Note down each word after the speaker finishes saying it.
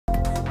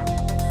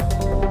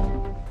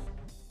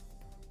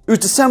It was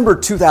December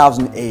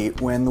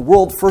 2008 when the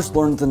world first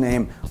learned the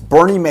name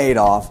Bernie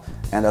Madoff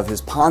and of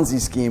his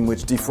Ponzi scheme,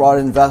 which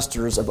defrauded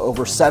investors of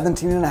over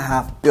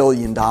 $17.5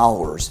 billion.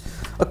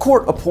 A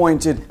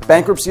court-appointed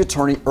bankruptcy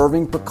attorney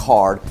Irving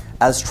Picard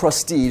as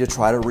trustee to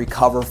try to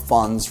recover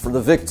funds for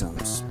the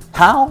victims.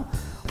 How?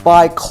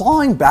 By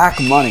clawing back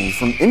money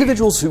from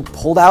individuals who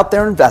pulled out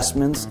their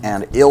investments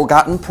and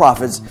ill-gotten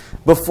profits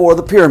before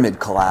the pyramid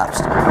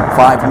collapsed.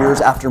 5 years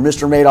after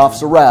Mr.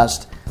 Madoff's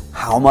arrest,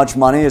 how much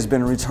money has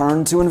been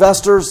returned to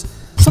investors?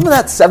 Some of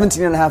that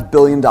 $17.5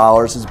 billion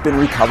has been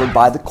recovered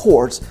by the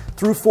courts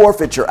through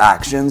forfeiture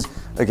actions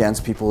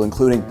against people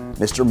including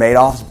Mr.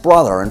 Madoff's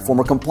brother and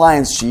former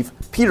compliance chief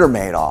Peter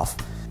Madoff.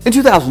 In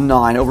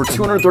 2009, over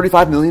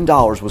 $235 million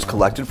was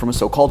collected from a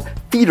so-called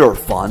feeder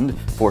fund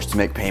forced to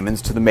make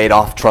payments to the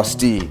Madoff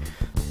trustee.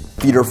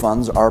 Feeder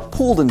funds are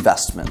pooled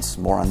investments.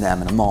 More on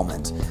them in a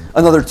moment.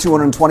 Another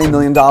 $220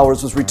 million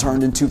was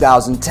returned in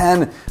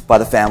 2010 by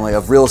the family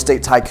of real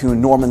estate tycoon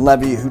Norman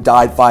Levy, who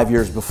died 5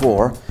 years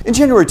before. In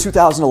January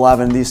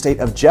 2011, the estate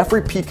of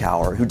Jeffrey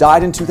Piekauer, who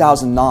died in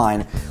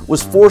 2009,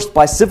 was forced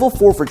by civil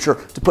forfeiture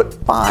to put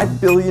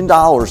 $5 billion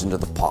into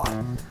the pot.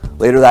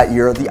 Later that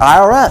year, the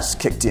IRS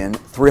kicked in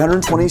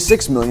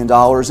 $326 million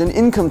in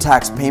income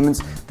tax payments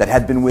that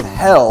had been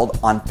withheld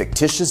on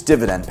fictitious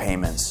dividend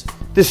payments.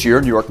 This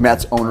year, New York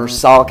Mets owners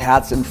Sal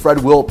Katz and Fred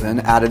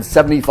Wilpon added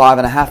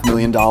 $75.5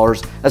 million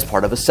as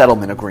part of a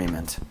settlement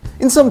agreement.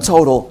 In sum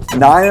total,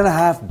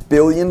 $9.5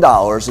 billion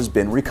has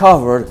been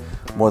recovered,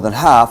 more than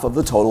half of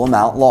the total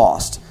amount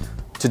lost.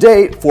 To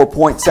date,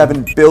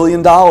 $4.7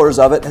 billion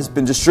of it has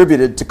been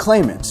distributed to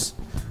claimants.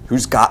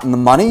 Who's gotten the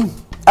money?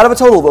 Out of a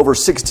total of over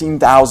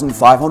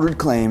 16,500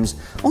 claims,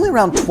 only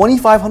around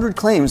 2,500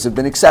 claims have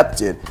been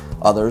accepted.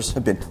 Others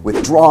have been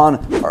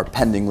withdrawn, are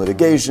pending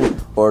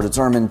litigation, or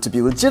determined to be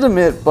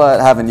legitimate but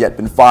haven't yet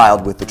been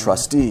filed with the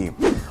trustee.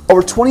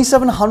 Over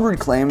 2,700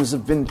 claims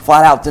have been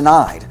flat out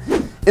denied.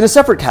 In a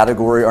separate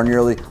category are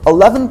nearly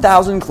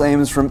 11,000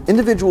 claims from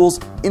individuals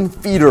in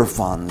feeder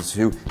funds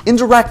who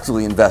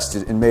indirectly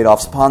invested in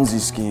Madoff's Ponzi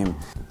scheme.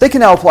 They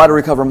can now apply to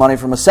recover money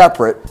from a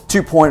separate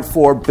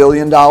 $2.4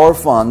 billion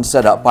fund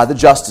set up by the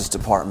Justice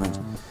Department.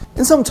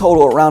 In sum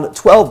total, around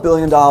 $12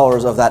 billion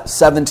of that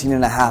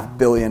 $17.5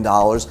 billion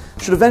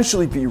should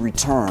eventually be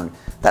returned.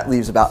 That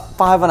leaves about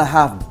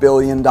 $5.5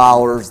 billion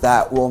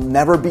that will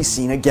never be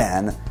seen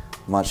again,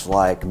 much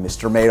like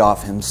Mr.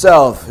 Madoff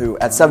himself, who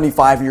at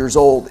 75 years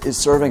old is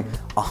serving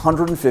a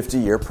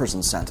 150-year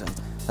prison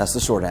sentence. That's the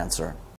short answer.